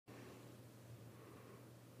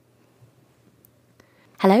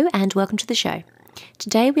Hello and welcome to the show.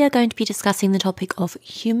 Today we are going to be discussing the topic of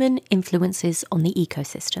human influences on the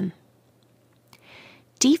ecosystem.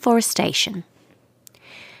 Deforestation.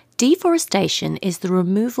 Deforestation is the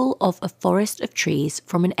removal of a forest of trees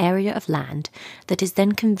from an area of land that is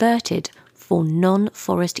then converted for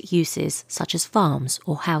non-forest uses such as farms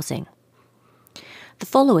or housing. The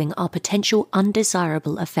following are potential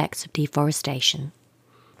undesirable effects of deforestation.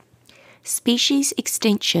 Species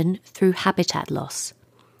extinction through habitat loss.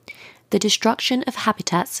 The destruction of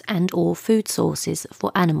habitats and/or food sources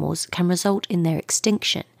for animals can result in their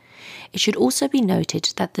extinction. It should also be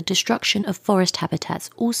noted that the destruction of forest habitats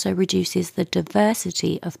also reduces the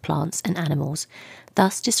diversity of plants and animals,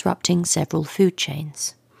 thus disrupting several food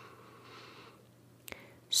chains.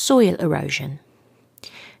 Soil erosion.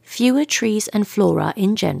 Fewer trees and flora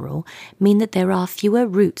in general mean that there are fewer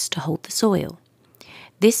roots to hold the soil.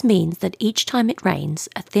 This means that each time it rains,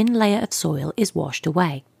 a thin layer of soil is washed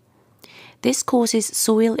away. This causes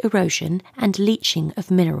soil erosion and leaching of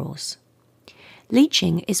minerals.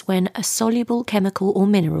 Leaching is when a soluble chemical or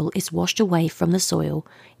mineral is washed away from the soil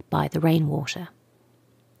by the rainwater.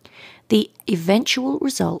 The eventual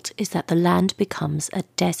result is that the land becomes a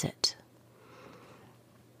desert.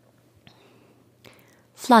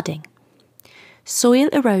 Flooding. Soil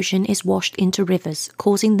erosion is washed into rivers,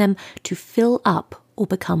 causing them to fill up or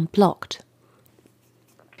become blocked.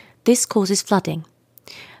 This causes flooding.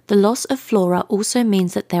 The loss of flora also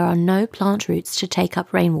means that there are no plant roots to take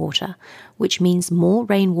up rainwater, which means more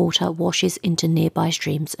rainwater washes into nearby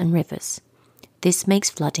streams and rivers. This makes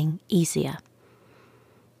flooding easier.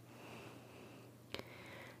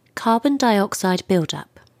 Carbon dioxide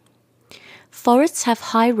buildup. Forests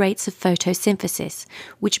have high rates of photosynthesis,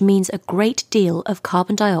 which means a great deal of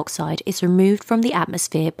carbon dioxide is removed from the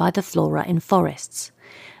atmosphere by the flora in forests.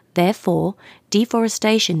 Therefore,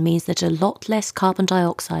 deforestation means that a lot less carbon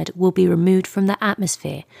dioxide will be removed from the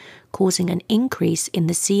atmosphere, causing an increase in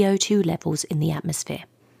the CO2 levels in the atmosphere.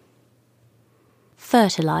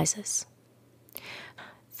 Fertilizers.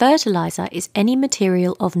 Fertilizer is any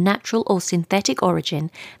material of natural or synthetic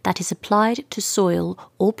origin that is applied to soil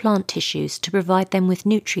or plant tissues to provide them with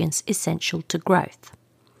nutrients essential to growth.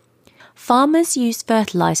 Farmers use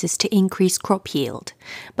fertilizers to increase crop yield,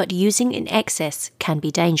 but using in excess can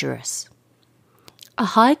be dangerous. A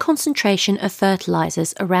high concentration of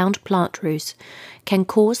fertilizers around plant roots can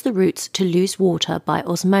cause the roots to lose water by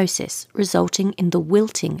osmosis, resulting in the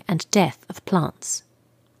wilting and death of plants.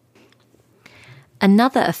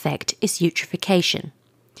 Another effect is eutrophication.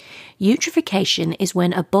 Eutrophication is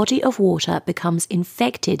when a body of water becomes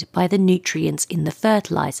infected by the nutrients in the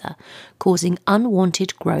fertilizer, causing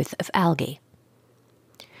unwanted growth of algae.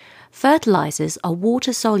 Fertilizers are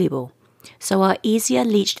water-soluble, so are easier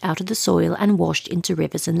leached out of the soil and washed into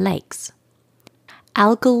rivers and lakes.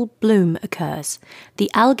 Algal bloom occurs. The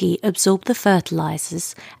algae absorb the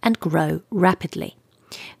fertilizers and grow rapidly.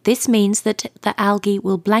 This means that the algae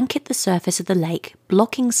will blanket the surface of the lake,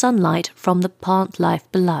 blocking sunlight from the plant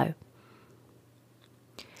life below.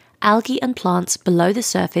 Algae and plants below the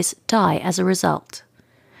surface die as a result.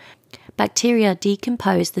 Bacteria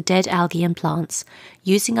decompose the dead algae and plants,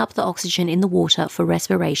 using up the oxygen in the water for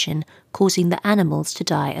respiration, causing the animals to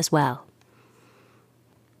die as well.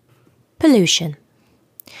 Pollution.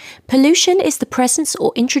 Pollution is the presence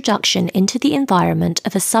or introduction into the environment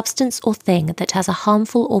of a substance or thing that has a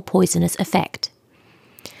harmful or poisonous effect.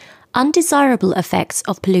 Undesirable effects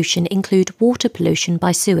of pollution include water pollution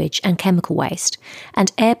by sewage and chemical waste,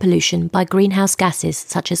 and air pollution by greenhouse gases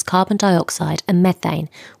such as carbon dioxide and methane,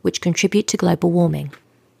 which contribute to global warming.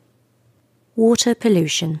 Water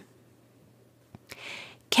pollution.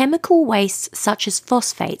 Chemical wastes such as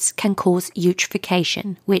phosphates can cause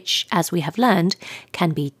eutrophication, which, as we have learned,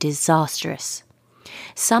 can be disastrous.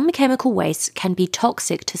 Some chemical wastes can be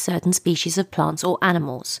toxic to certain species of plants or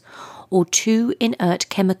animals, or two inert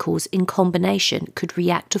chemicals in combination could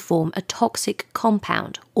react to form a toxic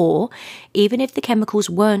compound, or, even if the chemicals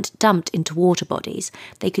weren't dumped into water bodies,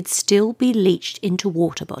 they could still be leached into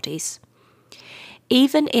water bodies.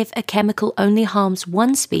 Even if a chemical only harms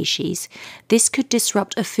one species, this could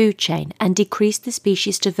disrupt a food chain and decrease the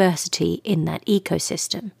species diversity in that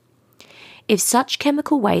ecosystem. If such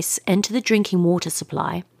chemical wastes enter the drinking water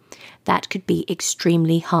supply, that could be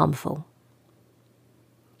extremely harmful.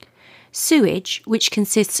 Sewage, which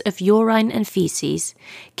consists of urine and feces,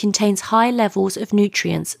 contains high levels of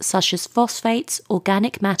nutrients such as phosphates,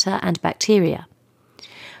 organic matter, and bacteria.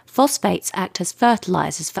 Phosphates act as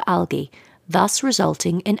fertilizers for algae, thus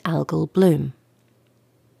resulting in algal bloom.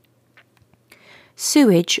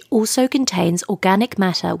 Sewage also contains organic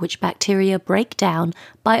matter which bacteria break down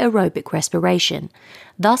by aerobic respiration,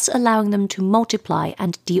 thus allowing them to multiply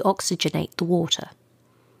and deoxygenate the water.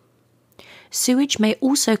 Sewage may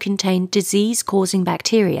also contain disease-causing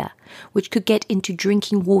bacteria, which could get into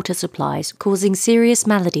drinking water supplies, causing serious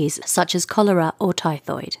maladies such as cholera or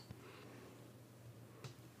typhoid.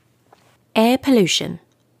 Air pollution.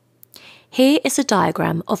 Here is a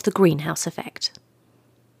diagram of the greenhouse effect.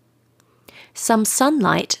 Some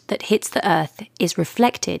sunlight that hits the earth is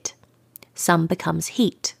reflected, some becomes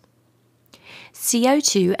heat.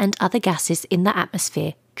 CO2 and other gases in the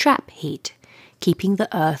atmosphere trap heat, keeping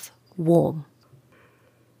the earth warm.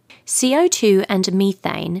 CO2 and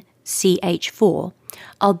methane, CH4,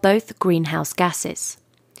 are both greenhouse gases.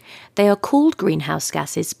 They are called greenhouse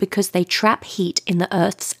gases because they trap heat in the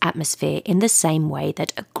Earth's atmosphere in the same way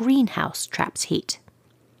that a greenhouse traps heat.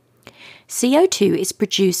 CO2 is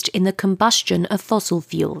produced in the combustion of fossil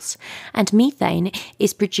fuels, and methane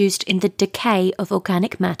is produced in the decay of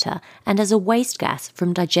organic matter and as a waste gas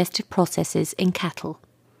from digestive processes in cattle.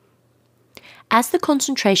 As the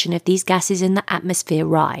concentration of these gases in the atmosphere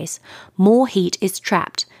rise, more heat is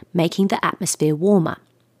trapped, making the atmosphere warmer.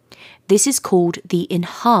 This is called the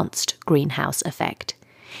enhanced greenhouse effect.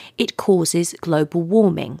 It causes global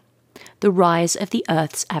warming, the rise of the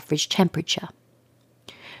Earth's average temperature.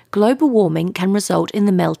 Global warming can result in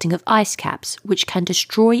the melting of ice caps, which can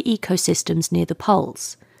destroy ecosystems near the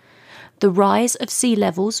poles, the rise of sea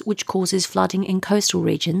levels, which causes flooding in coastal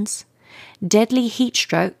regions, deadly heat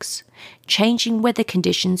strokes, changing weather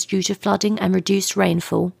conditions due to flooding and reduced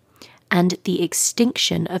rainfall, and the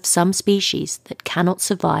extinction of some species that cannot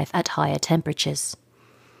survive at higher temperatures.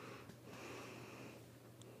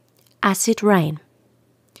 Acid rain.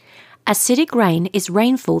 Acidic rain is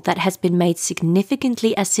rainfall that has been made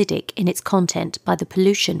significantly acidic in its content by the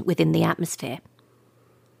pollution within the atmosphere.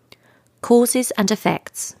 Causes and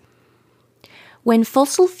effects. When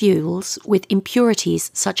fossil fuels with impurities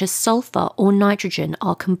such as sulfur or nitrogen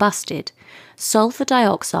are combusted, sulfur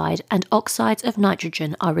dioxide and oxides of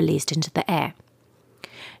nitrogen are released into the air.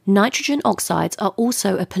 Nitrogen oxides are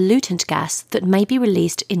also a pollutant gas that may be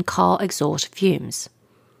released in car exhaust fumes.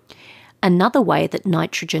 Another way that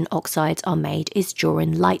nitrogen oxides are made is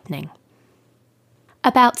during lightning.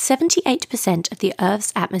 About 78% of the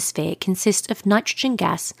Earth's atmosphere consists of nitrogen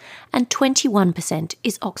gas and 21%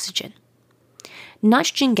 is oxygen.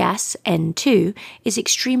 Nitrogen gas, N2, is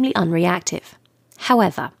extremely unreactive.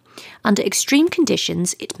 However, under extreme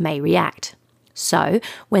conditions it may react. So,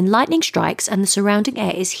 when lightning strikes and the surrounding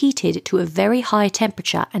air is heated to a very high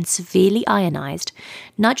temperature and severely ionized,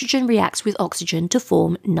 nitrogen reacts with oxygen to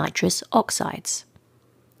form nitrous oxides.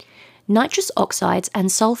 Nitrous oxides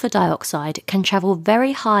and sulfur dioxide can travel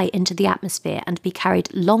very high into the atmosphere and be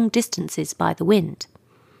carried long distances by the wind.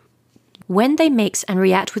 When they mix and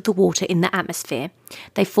react with the water in the atmosphere,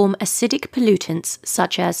 they form acidic pollutants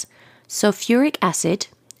such as sulfuric acid,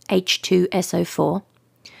 H2SO4,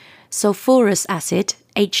 sulfurous acid,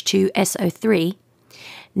 H2SO3,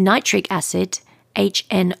 nitric acid,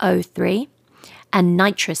 HNO3, and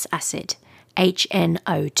nitrous acid,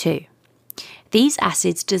 HNO2. These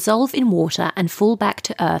acids dissolve in water and fall back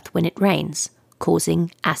to Earth when it rains,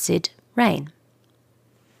 causing acid rain.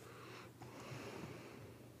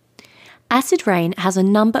 Acid rain has a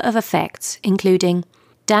number of effects, including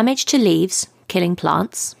damage to leaves, killing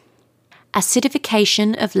plants,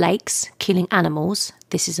 acidification of lakes, killing animals,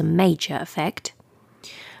 this is a major effect.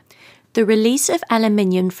 The release of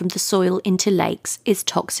aluminium from the soil into lakes is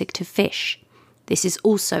toxic to fish, this is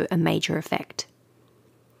also a major effect.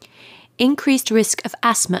 Increased risk of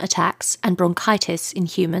asthma attacks and bronchitis in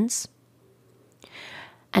humans,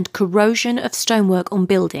 and corrosion of stonework on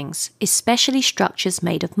buildings, especially structures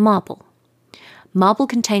made of marble. Marble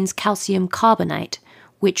contains calcium carbonate,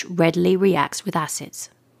 which readily reacts with acids.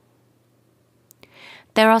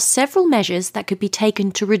 There are several measures that could be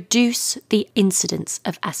taken to reduce the incidence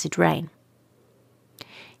of acid rain.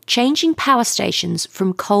 Changing power stations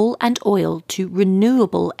from coal and oil to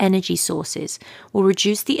renewable energy sources will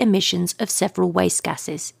reduce the emissions of several waste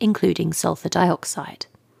gases, including sulfur dioxide.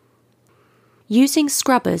 Using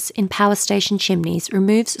scrubbers in power station chimneys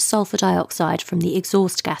removes sulfur dioxide from the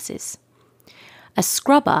exhaust gases. A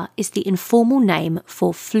scrubber is the informal name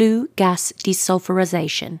for flue gas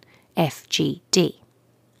desulfurization, FGD.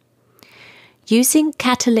 Using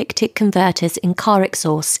catalytic converters in car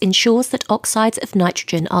exhausts ensures that oxides of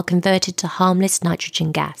nitrogen are converted to harmless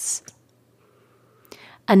nitrogen gas.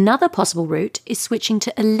 Another possible route is switching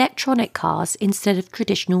to electronic cars instead of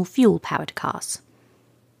traditional fuel-powered cars.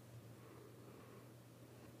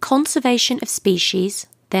 Conservation of species,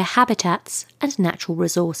 their habitats and natural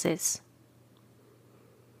resources.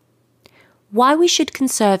 Why we should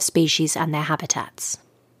conserve species and their habitats.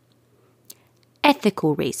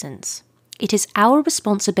 Ethical reasons. It is our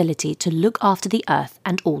responsibility to look after the earth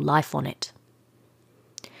and all life on it.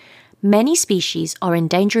 Many species are in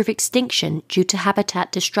danger of extinction due to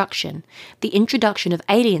habitat destruction, the introduction of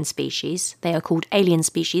alien species, they are called alien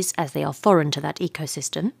species as they are foreign to that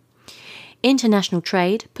ecosystem, international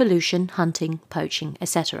trade, pollution, hunting, poaching,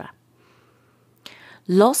 etc.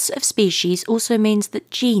 Loss of species also means that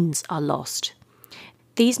genes are lost.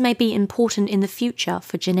 These may be important in the future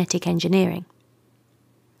for genetic engineering.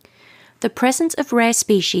 The presence of rare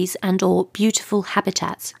species and/or beautiful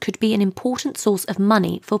habitats could be an important source of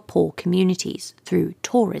money for poor communities through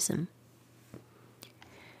tourism.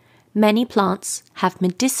 Many plants have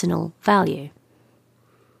medicinal value.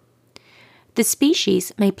 The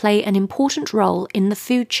species may play an important role in the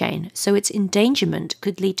food chain, so its endangerment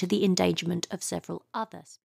could lead to the endangerment of several others.